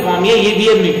combined to form a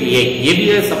heavier nuclei.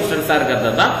 heavier substance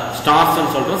இருக்கிறது தான் stars னு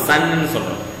சொல்றோம், sun னு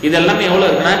சொல்றோம். இதெல்லாம் எவ்வளவு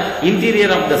இருக்குன்னா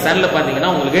இன்டீரியர் ஆஃப் த சன்ல பாத்தீங்கன்னா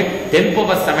உங்களுக்கு 10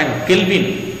 power 7 கெல்வின்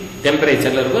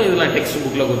டெம்பரேச்சர்ல இருக்கும். இதெல்லாம் டெக்ஸ்ட்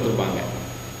புக்ல கொடுத்திருப்பாங்க.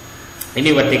 in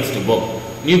your text book.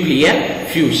 Nuclear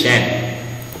fusion.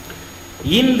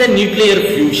 In the nuclear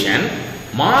fusion,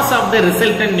 mass of the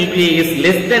resultant nuclei is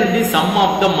less than the sum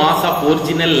of the mass of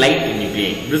original light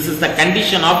nuclei. This is the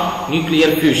condition of nuclear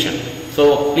fusion.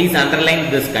 So please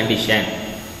underline this condition.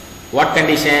 What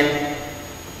condition?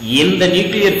 In the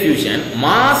nuclear fusion,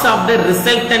 mass of the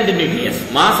resultant nucleus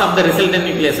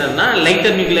na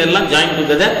lighter nuclear எல்லாம் join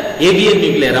together heavier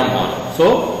nuclear ஆ மாறும். So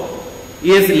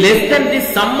is less than the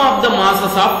sum of the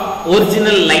masses of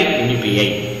original light nuclei.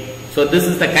 So this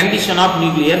is the condition of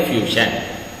nuclear fusion.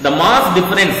 The mass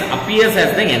difference appears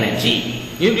as the energy.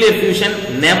 Nuclear fusion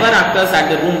never occurs at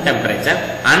the room temperature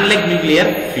unlike nuclear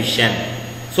fission.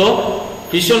 So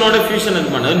fission ஓட fusion இது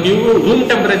பண்ண new room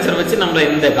temperature வச்சு நம்ம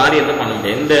இந்த காரியத்தை பண்ண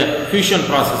முடியாது. இந்த fusion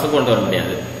process கொண்டு வர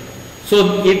முடியாது. So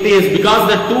it is because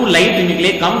the two light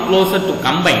nuclei come closer to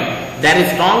combine, that is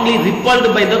strongly repelled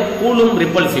by the Coulomb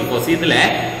repulsive force. இதுல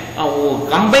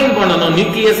combine பண்ணனும்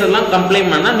நியூக்ளியஸ் எல்லாம் கம்பைன்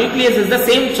பண்ணா nucleus is the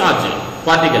same charge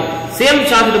particle. Same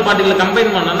charged particle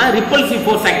combine பண்ணனா repulsive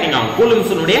force acting ஆகும்.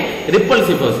 Coulomb's உடைய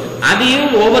repulsive force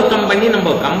அதையும் over come பண்ணி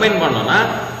நம்ம கம்பைன் பண்ணோம்னா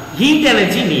heat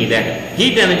energy needed.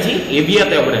 Heat energy heavier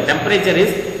தேவைப்படும். temperature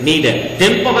is needed.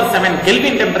 10 power 7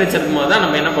 kelvin temperature போது தான்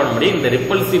நம்ம என்ன பண்ண முடியும் இந்த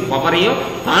repulsive powerையும்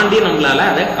தாண்டி நம்மளால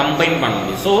அதை கம்பைன் பண்ண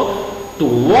முடியும். So to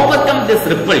overcome this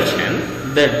repulsion,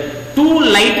 the two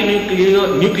light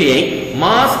nuclei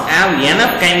must have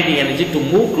enough kinetic energy to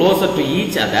move closer to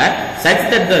each other such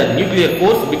that the nuclear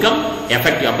force become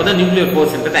effective. அப்ப the nuclear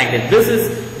force into the angle.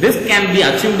 This can be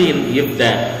achieved if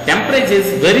the temperature is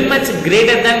very much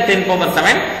greater than 10 power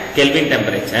 7 Kelvin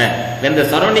temperature. When the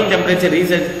surrounding temperature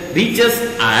reaches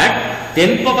at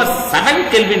 10 power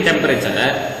 7 Kelvin temperature,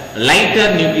 lighter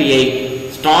nuclei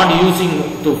start using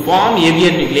to form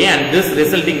heavier nuclei, and this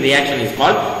resulting reaction is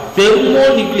called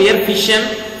thermonuclear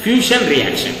fusion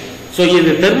reaction. So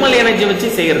இது thermal energy வச்சு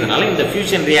செய்யறதுனால இந்த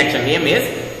fusion reaction name is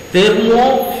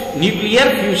thermonuclear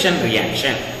fusion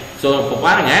reaction. So இப்ப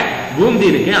பாருங்க பூந்தி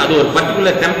இருக்கு, அது ஒரு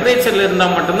particular டெம்பரேச்சர்ல இருந்தா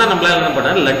மட்டும் தான் நம்மளால என்ன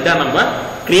பண்ண லட்டா நம்ம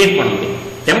கிரியேட் பண்ண முடியும்.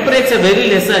 டெம்பரேச்சர் வெரி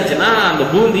லெஸ் ஆச்சுன்னா அந்த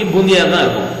பூந்தியா தான்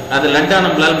இருக்கும். அது லட்டா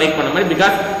நம்மளால மேக் பண்ண மாதிரி,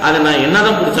 பிகாஸ் அதை நான்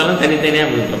என்னதான் பிடிச்சாலும் தனித்தனியா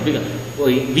பிடிக்கும்.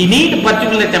 We need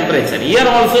particular temperature. Here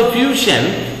also fusion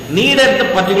needed the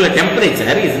particular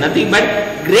temperature is nothing but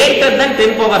greater than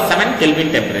 10 power 7 Kelvin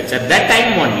temperature. That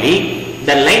time only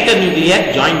the lighter nuclei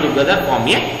join together form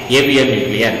a heavier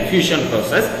nuclear. Fusion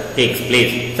process takes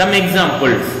place. Some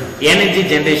examples: energy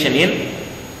generation in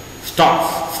stars.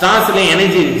 Stars le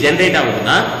energy generate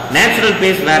ஆகுதுன்னா natural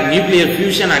phase where nuclear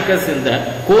fusion occurs in the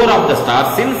core of the star,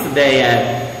 since their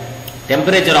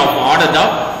temperature of order of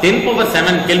 10 power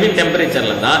 7 Kelvin temperature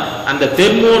ல தான் அந்த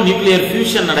thermonuclear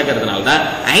fusion நடக்கிறதுனால தான்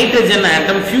hydrogen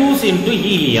atom fuse into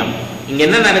helium. இங்க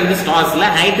என்ன நடக்குது, ஸ்டார்ஸ்ல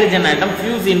hydrogen atom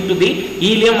fuse into the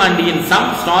helium, and in some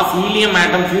stars helium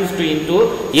atom fuse into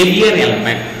heavier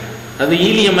element. அது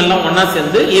helium எல்லாம் ஒண்ணா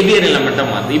சேர்ந்து heavier element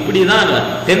மாறுது. இப்படி தான்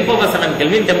 10 power 7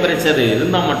 Kelvin temperature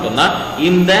இருந்தா மட்டும் தான்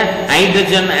இந்த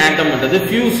hydrogen atom ன்றது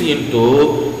fuse into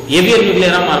heavier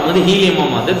nuclear மாறும்போது helium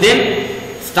மாறுது. Then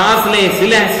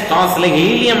சில ஸ்டார்ஸ்ல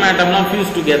helium atom fuse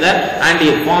together and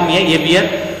form a heavier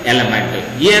element.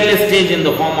 Early stage in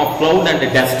the form of cloud and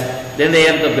dust. Then they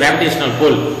have the gravitational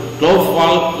pull. Clouds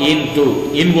fall into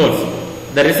inwards.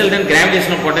 The resultant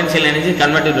gravitational potential energy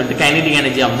converted into kinetic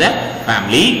energy of the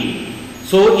family.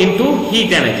 So into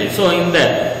heat energy. So in the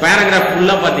paragraph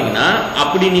full பாத்தீங்கன்னா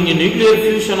அப்படி நீங்க nuclear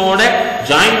ஃபியூஷனோட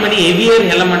join பண்ணி heavier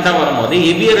எலிமெண்டா வரும்போது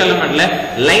heavier எலிமெண்ட்ல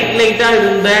லைட்டா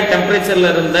இருந்த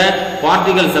டெம்பரேச்சர்ல இருந்த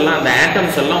particles எல்லாம் அந்த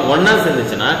ஆட்டம்ஸ் எல்லாம் ஒண்ணா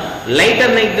சேர்ந்துச்சுன்னா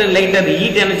லைட்டர்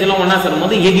ஹீட் எனர்ஜி எல்லாம் ஒண்ணா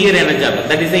சேரும்போது ஹெவியர் எனர்ஜி ஆகும்.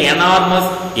 That is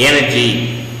enormous energy.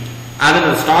 அது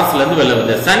ஸ்டார்ஸ்ல இருந்து வெளில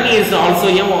வருது. Sun is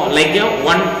also like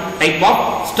one type of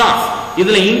stars.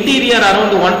 இதுல interior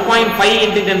around 1.5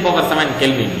 into 10 power 7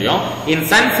 Kelvin. In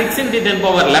sun 6 into 10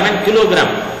 power 11 kilogram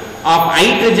of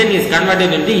hydrogen is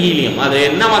converted into helium. அது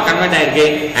என்னவா கன்வெர்ட் ஆயிருக்கு?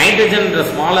 Hydrogen என்ற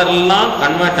ஸ்மாலர் எல்லாம்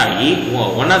கன்வெர்ட் ஆகி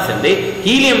ஒண்ணா சேர்ந்து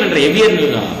ஹீலியம் என்ற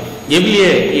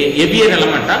ஹெவியர்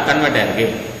எலிமெண்டா கன்வெர்ட் ஆயிருக்கு.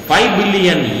 5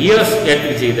 billion years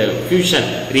எடுத்துச்சு இந்த ஃபியூஷன்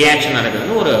ரியாக்ஷன்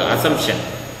நடக்குதுன்னு ஒரு assumption.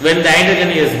 When the hydrogen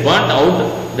is burnt out,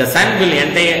 the sun will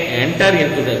enter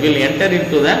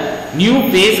into the new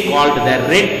phase called the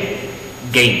red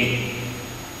giant.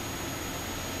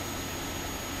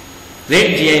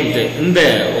 In the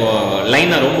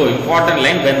line are ரொம்ப important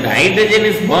line. When the hydrogen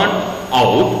is burnt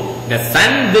out, the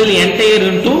sun will enter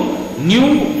into new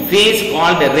phase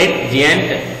called the red giant,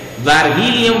 where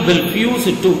helium will fuse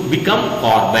to become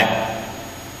carbon.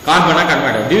 Carbon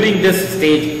converted. During this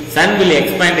stage, sun will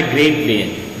expand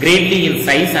greatly in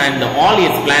size and all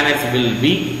its planets will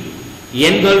be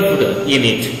engulfed in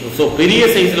it. So பெரிய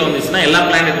சைஸ்ல வந்துச்சுனா எல்லா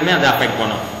பிளானட்டுமே அதை affect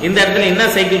பண்ணும். இந்த இடத்துல என்ன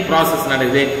cycle process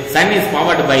நடக்குது? Sun is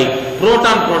powered by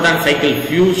proton cycle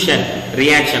fusion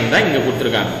reaction தான் இங்க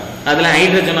கொடுத்திருக்காங்க. அதுல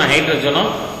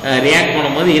ஹைட்ரஜனும் ரியாக்ட்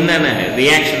பண்ணும்போது என்னென்ன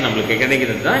ரியாக்ஷன் நமக்கு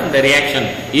கிடைக்கிறது தான் இந்த ரியாக்ஷன்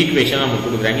ஈக்குவேஷன் நமக்கு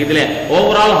கொடுக்குறாங்க. இதுல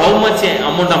overall how much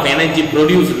amount of energy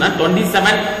produced na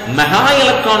 27 mega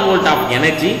electron volt of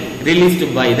energy released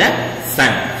by the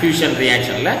sun. Fusion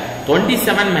reaction la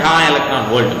 27 mega electron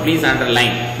volt. Please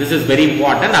underline, this is very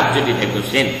important objective type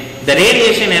question. The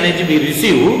radiation energy we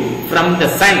receive from the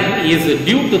sun is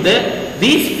due to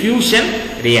this fusion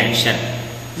reaction.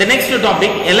 The next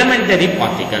topic, elementary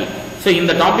particle. So in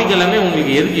the topic எல்லாமே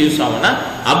உங்களுக்கு எதுக்கு use ஆகும்னா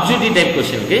objective type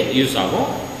questionக்கு use ஆகும்.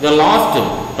 The last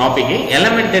topic,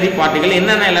 elementary particle.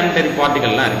 என்னென்ன elementary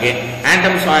particleலாம் இருக்கு?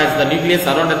 Atoms has the nucleus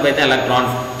surrounded by the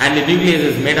electrons and the nucleus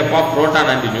is made up of proton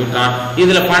and neutron.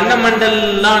 இதுல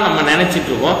ஃபண்டமெண்டல்லாம் நம்ம நினைச்சிட்டு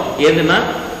இருக்கோம். எதுனா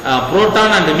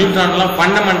proton and நியூட்ரான்லாம்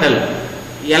fundamental.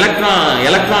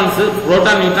 electrons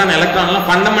proton neutron electron எல்லாம்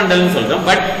fundamental சொல்றோம்.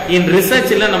 But in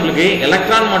ரிசர்ச்ல நமக்கு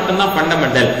எலக்ட்ரான் மட்டும் தான்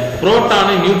ஃபண்டமெண்டல்,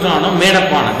 புரோட்டானும் நியூட்ரானும்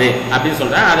மேடப் ஆனது அப்படி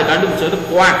சொல்றேன். அதை கண்டுபிடிச்சது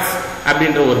குவார்ட்ஸ்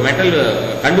அப்படின்ற ஒரு metal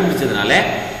கண்டுபிடிச்சதுனால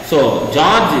so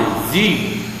George G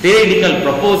theoretical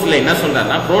proposal என்ன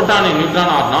சொல்றாருன்னா proton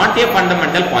neutron R not a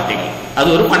fundamental particle. அது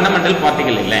ஒரு ஃபண்டமெண்டல்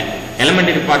பார்ட்டிகல் இல்ல.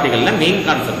 Elementary பார்ட்டிகல்ல main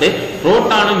concept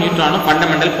புரோட்டானும் நியூட்ரானும்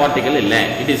fundamental particle இல்ல.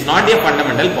 It is not a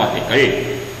fundamental particle.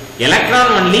 Electron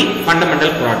only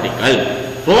fundamental particle.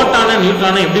 Proton and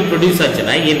neutron எப்படி produce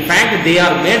ஆச்சுனா in fact they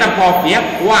are made up of a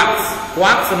quarks.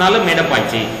 Quarks நால made up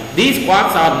ஆச்சு. These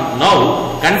quarks are now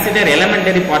considered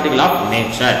elementary particle of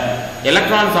nature.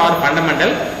 Electrons are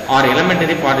fundamental or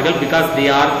elementary particle because they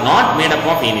are not made up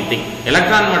of anything.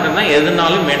 Electron மட்டும் தான்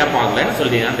எதனாலும் made up ஆகலன்னு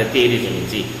சொல்லி அந்த theory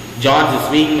சொல்லிச்சு. George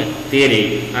Swing theory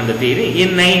அந்த theory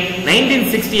in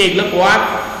 1968 ல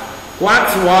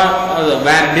quarks were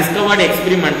discovered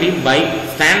experimentally by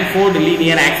Stanford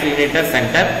Linear Accelerator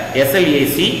Center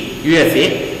SLAC USA.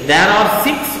 There are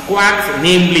 6 quarks,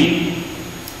 namely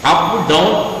up down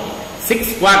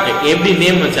 6 quark. Every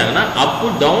name vachanga up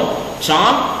down,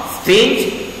 charm, strange,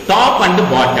 top and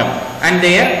bottom, and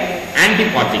their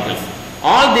antiparticles.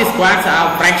 All these quarks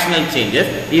have fractional changes.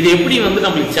 இது எப்படி வந்து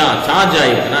நமக்கு charge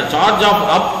ஆயிருக்குன்னா charge of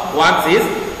up quarks is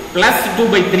plus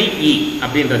 2/3 e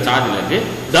அப்படின்ற சார்ஜ்ல இருக்கு.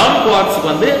 down quarks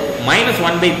வந்து minus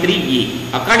 1/3 e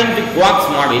according to quarks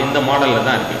model. இந்த மாடல்ல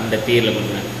தான் இருக்கு. இந்த தியரில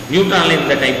கொடுங்க. நியூட்ரான்ல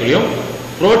இந்த டைப்லயும்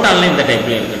புரோட்டான்ல இந்த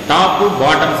டைப்லயும் இருக்கு. டாப்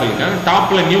பாட்டம் சொல்லிருக்காங்க.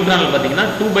 டாப்ல நியூட்ரான்ல பாத்தீங்கன்னா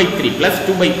 2/3 plus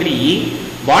 2/3 e,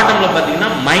 பாட்டம்ல பாத்தீங்கன்னா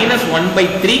minus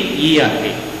 1/3 e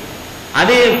இருக்கு.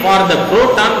 அதே for the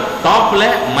proton டாப்ல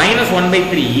minus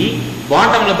 1/3 e,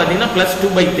 பாட்டம்ல பாத்தீங்கன்னா plus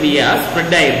 2/3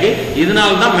 ஸ்ப்ரெட் ஆயிருக்கு.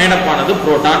 இதனால தான் மேடப் ஆனது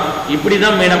புரோட்டான், இப்படி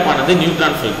தான் மேடப் ஆனது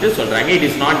நியூட்ரான் சொல்லிட்டு சொல்றாங்க. It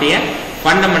is not a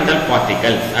fundamental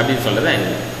particles அப்படின்னு சொல்றது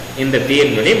இந்த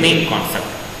தியரியோட main concept.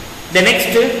 The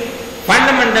next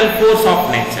fundamental force of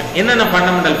nature. என்னென்ன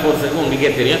ஃபண்டமெண்டல் ஃபோர்ஸ் இருக்கு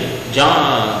உங்களுக்கே தெரியும்.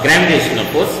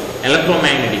 கிராவிடேஷனல் ஃபோர்ஸ்,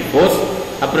 எலக்ட்ரோமேக்னெட்டிக் ஃபோர்ஸ்,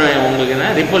 அப்புறம் உங்களுக்கு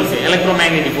என்ன ரிப்பல்சிவ்.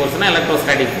 எலக்ட்ரோமேக்னெட்டிக் ஃபோர்ஸ்னா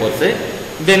எலக்ட்ரோஸ்டாட்டிக் ஃபோர்ஸ்,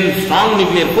 தென் strong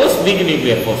nuclear force, week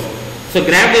nuclear force. So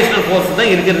gravitational force தான்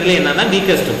இருக்கிறதுல என்னன்னா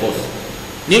weakest force.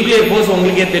 நியூக்ளியர் ஃபோர்ஸ்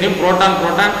உங்களுக்கே தெரியும்.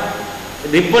 புரோட்டான்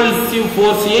ரிப்பல்சிவ்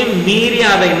ஃபோர்ஸையே மீறி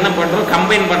அதை என்ன பண்றோம்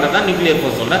கம்பைன் பண்றதா நியூக்ளியர்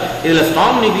ஃபோர்ஸ் சொல்றோம். இதுல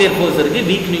ஸ்ட்ராங் நியூக்ளியர் ஃபோர்ஸ் இருக்கு,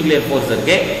 வீக் நியூக்ளியர் ஃபோர்ஸ்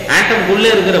இருக்கு. ஆட்டம்குள்ள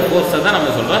இருக்கிற ஃபோர்ஸை தான்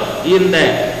நம்ம சொல்றோம். இந்த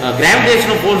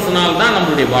gravitational force-னால தான்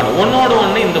நம்மளுடைய பாடி ஒன்னோட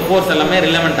ஒன்னு இந்த ஃபோர்ஸ் எல்லாமே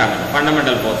ரிலவென்ட் ஆகும்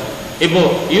ஃபண்டமெண்டல் ஃபோர்ஸ் இப்போ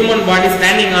human body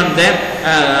standing on the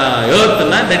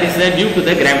எர்த்னா that is due to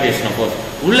the gravitational force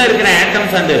உள்ள இருக்கிற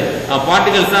ஆட்டம்ஸ் அண்ட்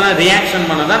பார்ட்டிகல்ஸ் தான் ரியாக்ஷன்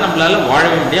பண்ணதா நம்மளால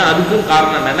வாழவே முடியும் அதுக்கும்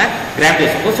காரணம் என்னன்னா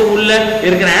கிராவிடேஷன் ஃபோர்ஸ் உள்ள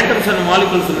இருக்கிற atoms and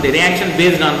molecules reaction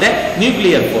based on the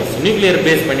nuclear force nuclear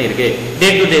base பண்ணி இருக்கு டே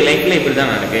டு டே லைஃப்ல இப்படி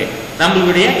தான் நடக்கு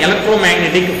நம்மளுடைய electro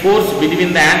magnetic force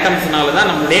between the ஆட்டம்ஸ்னால தான்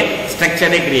நம்மளுடைய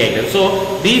ஸ்ட்ரக்சரே created so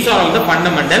these are all the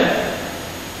fundamental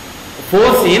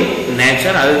force in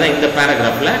nature அதுதான் இந்த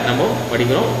paragraphல நம்ம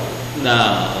படிக்கிறோம் இந்த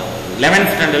 11th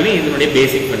standard இதனுடைய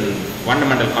basic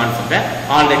fundamental concept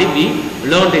already we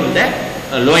learned in the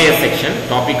lower section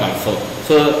topic also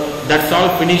so that's all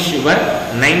finish your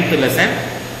 9th lesson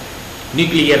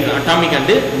nuclear atomic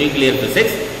and nuclear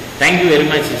physics thank you very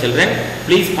much children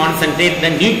please concentrate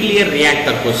the nuclear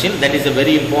reactor question that is a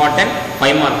very important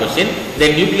 5 mark question the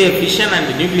nuclear fission and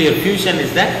nuclear fusion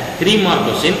is the 3 mark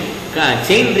question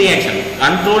chain reaction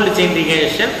controlled chain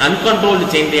reaction uncontrolled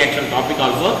chain reaction topic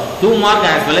also 2 mark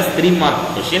as well as 3 mark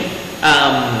question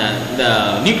the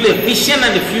nuclear fission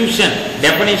and fusion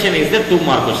definition is the 2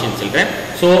 mark question children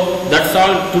so that's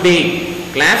all today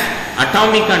class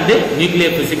atomic and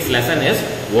nuclear physics lesson is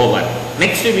over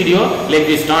next video let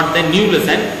me start the new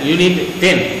lesson unit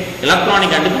 10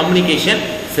 electronic and communication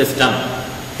system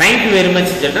thank you very much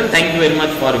children thank you very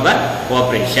much for your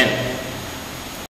cooperation